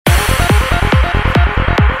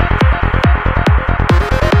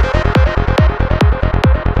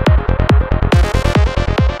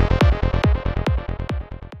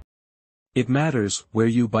It matters where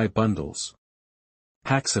you buy bundles.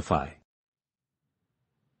 Paxify.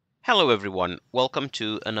 Hello everyone, welcome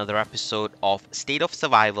to another episode of State of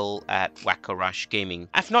Survival at wackoRash Gaming.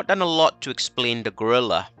 I've not done a lot to explain the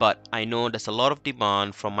gorilla, but I know there's a lot of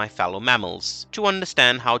demand from my fellow mammals to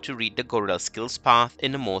understand how to read the gorilla skills path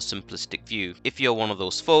in a more simplistic view. If you're one of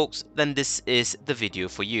those folks, then this is the video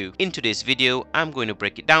for you. In today's video, I'm going to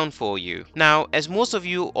break it down for you. Now, as most of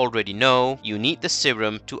you already know, you need the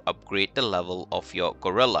serum to upgrade the level of your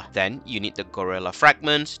gorilla. Then you need the gorilla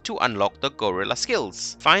fragments to unlock the gorilla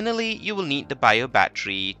skills. Finally, you will need the bio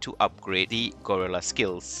battery to upgrade the gorilla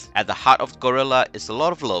skills. At the heart of gorilla is a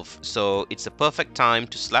lot of love, so it's a perfect time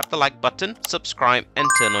to slap the like button, subscribe and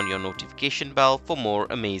turn on your notification bell for more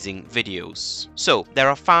amazing videos. So there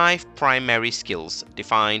are 5 primary skills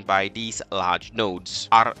defined by these large nodes: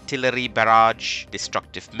 artillery barrage,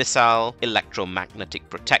 destructive missile, electromagnetic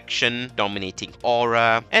protection, dominating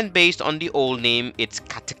aura, and based on the old name it's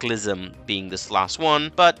cataclysm being this last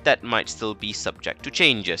one, but that might still be subject to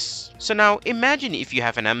changes. So now imagine if you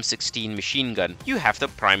have an M16 machine gun. You have the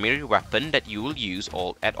primary weapon that you will use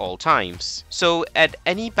at all times. So at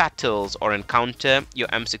any battles or encounter, your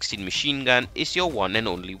M16 machine gun is your one and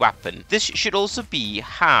only weapon. This should also be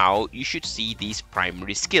how you should see these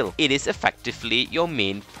primary skill. It is effectively your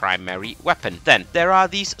main primary weapon. Then there are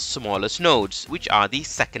these smallest nodes, which are the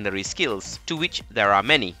secondary skills, to which there are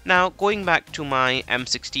many. Now going back to my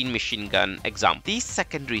M16 machine gun example, these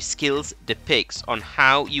secondary skills depicts on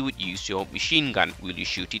how you would use your machine gun. Will you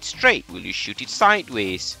shoot it straight? Will you shoot it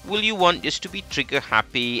sideways? Will you want just to be trigger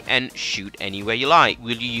happy and shoot anywhere you like?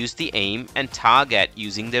 Will you use the aim and target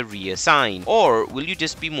using the rear sign? Or will you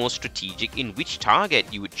just be more strategic in which target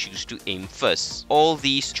you would choose to aim first? All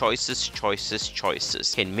these choices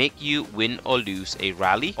can make you win or lose a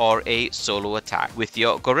rally or a solo attack with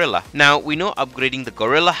your gorilla. Now we know upgrading the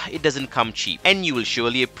gorilla, it doesn't come cheap, and you will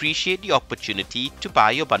surely appreciate the opportunity to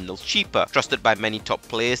buy your bundles cheaper. Trusted by many top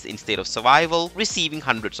players in State of Survival, receiving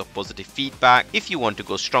hundreds of positive feedback. If you want to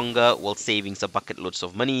go stronger while saving some bucket loads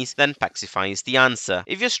of monies, then Paxify is the answer.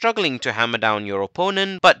 If you're struggling to hammer down your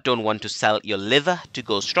opponent but don't want to sell your liver to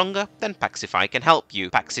go stronger, then Paxify can help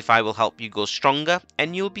you. Paxify will help you go stronger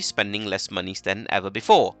and you'll be spending less monies than ever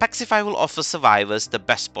before. Paxify will offer survivors the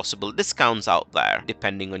best possible discounts out there.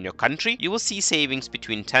 Depending on your country, you will see savings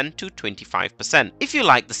between 10 to 25%. If you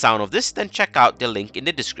like the sound of this, then check out the link in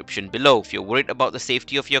the description below. If you're worried about the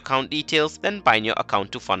safety of your account details, then bind your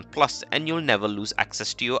account to Fund Plus and you'll never lose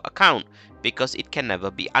access to your account because it can never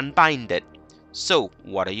be unbinded. So,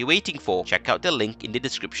 what are you waiting for? Check out the link in the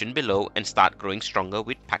description below and start growing stronger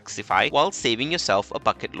with Paxify while saving yourself a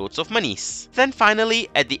bucket loads of monies. Then finally,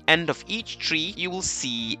 at the end of each tree, you will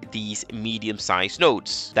see these medium-sized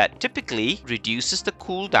nodes that typically reduces the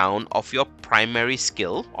cooldown of your primary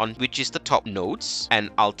skill, on which is the top nodes, and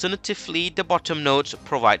alternatively the bottom nodes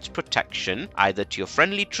provides protection either to your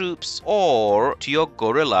friendly troops or to your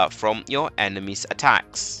gorilla from your enemy's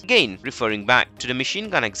attacks. Again, referring back to the machine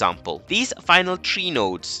gun example, these final 3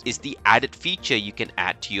 nodes is the added feature you can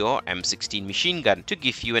add to your M16 machine gun to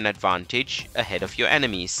give you an advantage ahead of your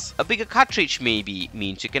enemies. A bigger cartridge maybe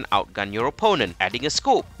means you can outgun your opponent. Adding a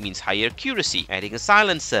scope means higher accuracy. Adding a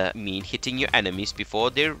silencer means hitting your enemies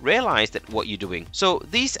before they realize that what you're doing. So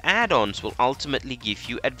these add-ons will ultimately give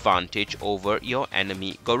you advantage over your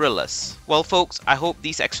enemy gorillas. Well folks, I hope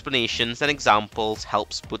these explanations and examples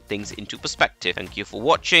helps put things into perspective. Thank you for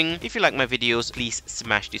watching. If you like my videos, please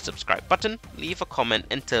smash the subscribe button, leave a comment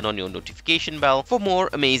and turn on your notification bell for more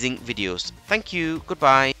amazing videos. Thank you,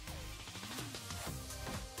 goodbye.